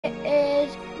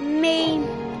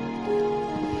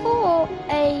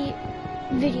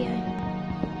video.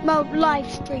 Well, live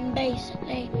stream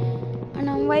basically. And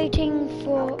I'm waiting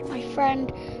for my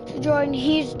friend to join.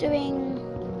 He's doing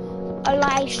a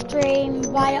live stream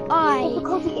while I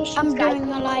am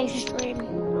doing a live stream.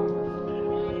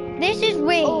 This is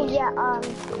weird. Oh yeah,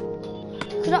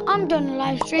 because I'm doing a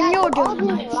live stream, you're doing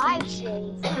a live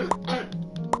stream.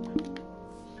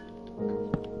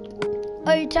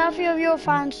 Oh, you tell a few of your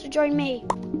fans to join me.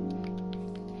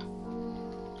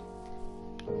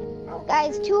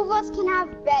 Guys, 2 of us can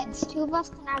have beds. 2 of us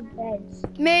can have beds.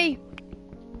 Me.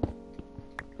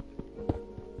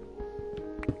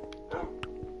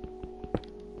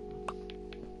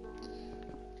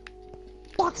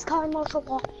 Boxcar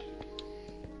MarshalBoy.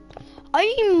 Are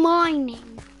you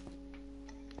mining?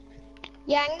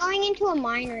 Yeah, I'm going into a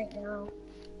mine right now.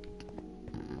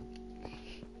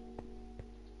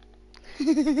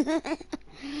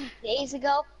 Days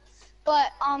ago.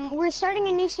 But we're starting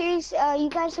a new series. You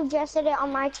guys suggested it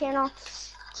on my channel.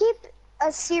 Keep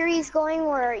a series going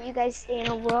where you guys stay in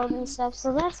a world and stuff.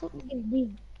 So that's what we're gonna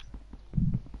do.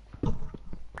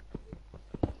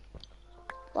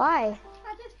 Why?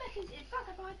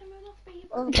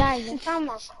 Oh, guys, I found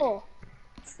more coal.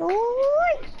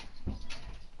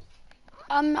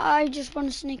 I just want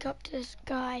to sneak up to this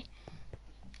guy.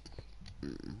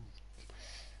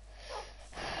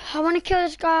 I want to kill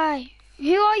this guy.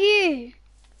 Who are you?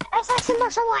 Assassin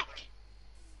MarshalBoy.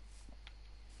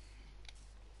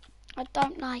 I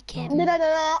don't like him.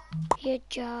 You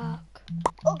jerk.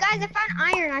 Oh, guys, I found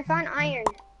iron. I found iron.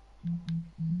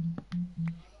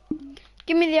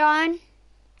 Give me the iron.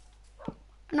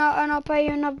 And I'll pay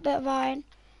you another bit of iron.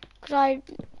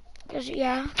 Cause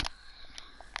yeah.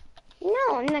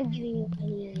 No, I'm not giving you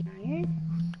any iron.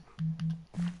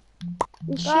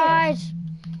 Guys.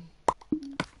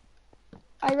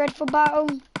 Are you ready for battle?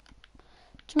 Do you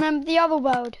remember the other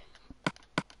world?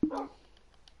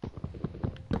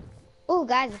 Oh,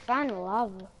 guys, I found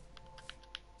lava.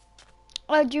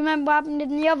 Oh, do you remember what happened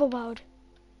in the other world?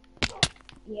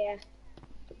 Yeah.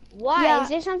 Why? Yeah. Is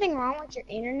there something wrong with your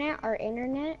internet or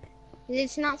internet?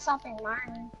 It's not stopping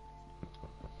mine.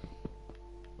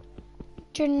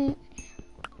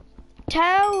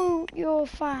 Tell your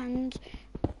fans.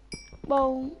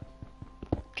 Well,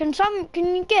 can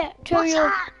you get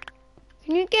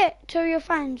to your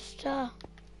fans to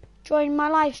join my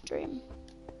live stream?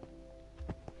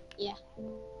 Yeah.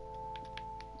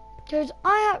 Because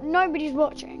nobody's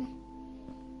watching.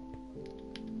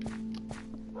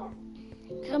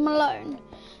 Because I'm alone.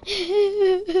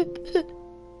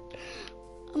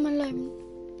 I'm alone.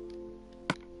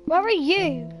 Where are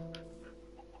you?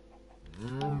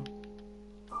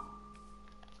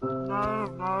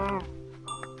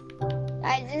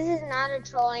 Guys, this is not a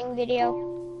trolling video.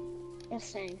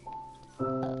 Just saying.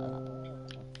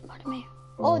 Pardon me.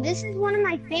 Oh, this is one of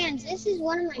my fans. This is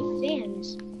one of my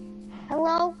fans.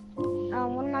 Hello?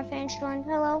 One of my fans joined.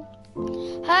 Hello?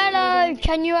 Hello,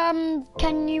 can you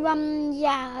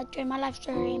join my live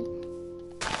stream?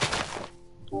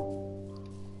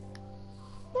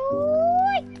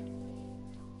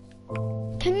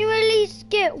 Can you at least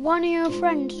get one of your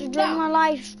friends to join my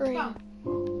live stream?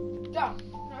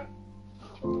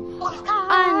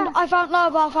 And I found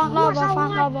lava,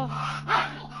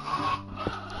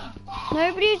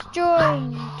 Nobody's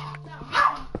joined.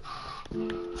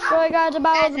 Sorry guys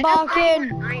about the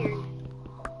barking.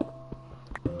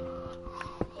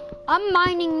 I'm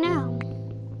mining now.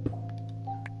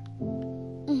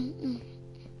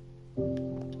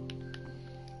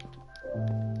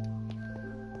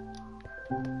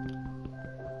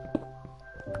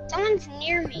 Someone's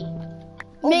near me.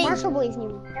 Oh, Me. MarshalBoy's near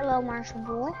me. Hello,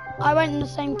 MarshalBoy. I went in the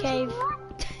same cave.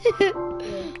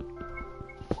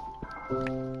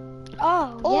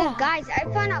 Oh, yeah. Guys, I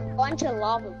found a bunch of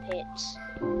lava pits.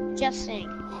 Just saying.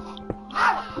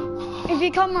 If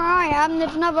you come where I am,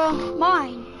 there's another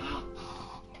mine.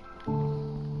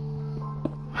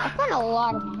 I found a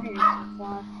lot of iron so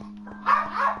far.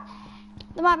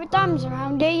 There might be diamonds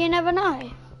around here, you never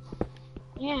know.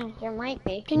 Yeah, there might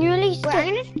be. Can you at least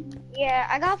Yeah,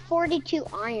 I got 42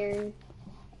 iron.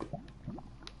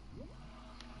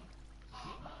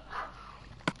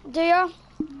 Do you?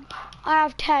 I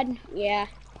have 10. Yeah.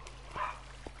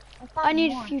 I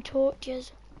need a few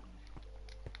torches.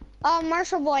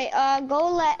 MarshalBoy, go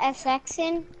let SX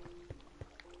in.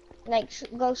 Like,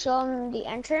 go show him the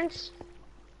entrance.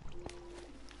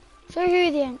 Show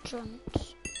you the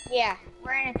entrance. Yeah,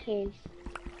 we're in a cave.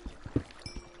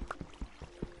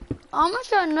 I'm not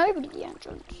showing nobody the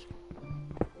entrance.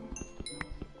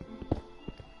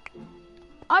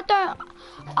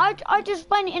 I just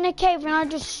went in a cave and I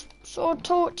just saw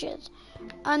torches.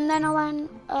 And then I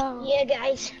went, oh. Yeah,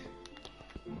 guys.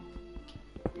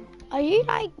 Are you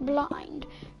like blind?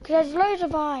 Because there's loads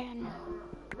of iron.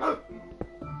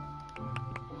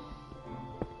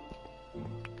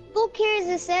 Who cares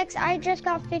the sex? I just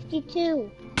got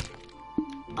 52.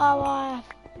 Oh, I have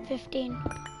 15.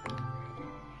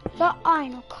 Is that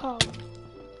iron or coal?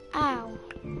 Ow.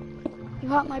 You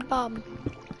hurt my bum.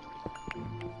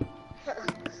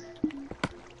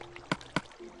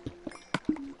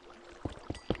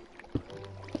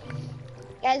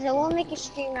 Guys, I will make a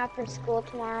stream after school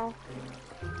tomorrow.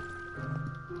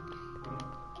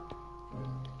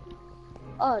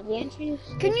 Oh, the entrance.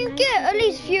 Can you get at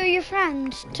least a few of your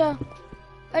friends to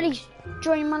at least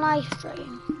join my live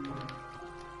stream?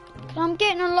 'Cause I'm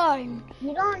getting alone.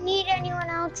 You don't need anyone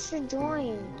else to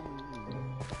join.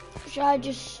 Should I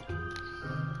just...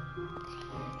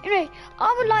 Anyway,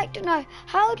 I would like to know,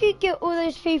 how do you get all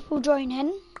those people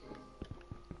joining?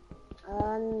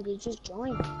 They just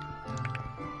join.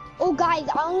 Oh, guys,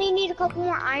 I only need a couple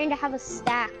more iron to have a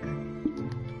stack.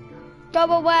 Go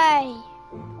away.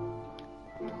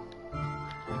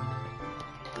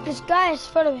 This guy is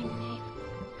following me.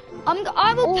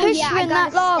 I will push you in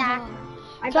that lava.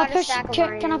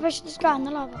 Can I push this guy in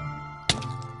the lava?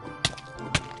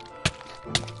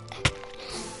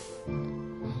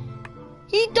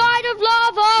 He died of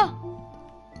lava.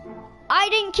 I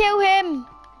didn't kill him.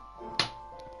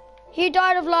 He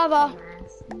died of lava.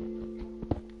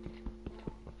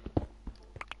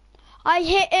 I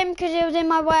hit him because he was in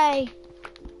my way.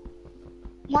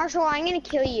 Marshall, I'm gonna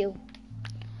kill you.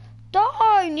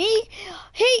 Don't! He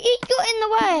got in the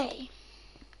way.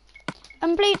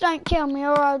 And please don't kill me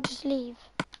or I'll just leave.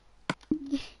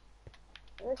 I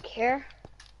don't care.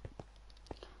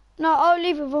 No, I'll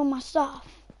leave with all my stuff.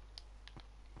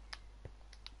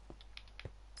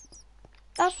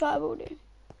 That's what I will do.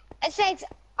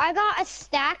 I got a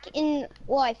stack in,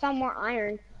 well, I found more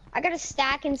iron. I got a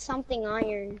stack in something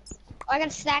iron. I got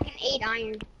a stack in 8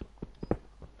 iron.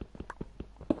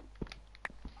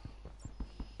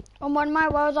 On one of my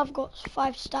wells, I've got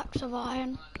 5 stacks of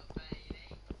iron.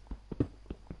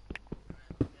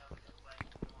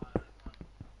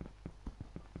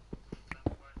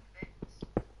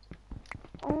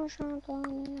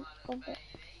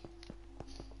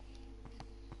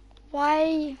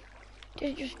 Why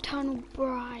did you tunnel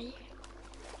bright?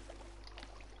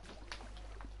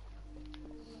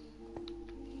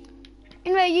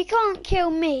 Anyway, you can't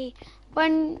kill me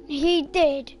when he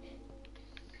did.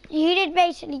 He did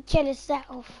basically kill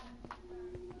himself.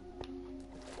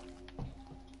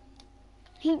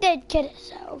 He did kill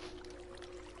himself.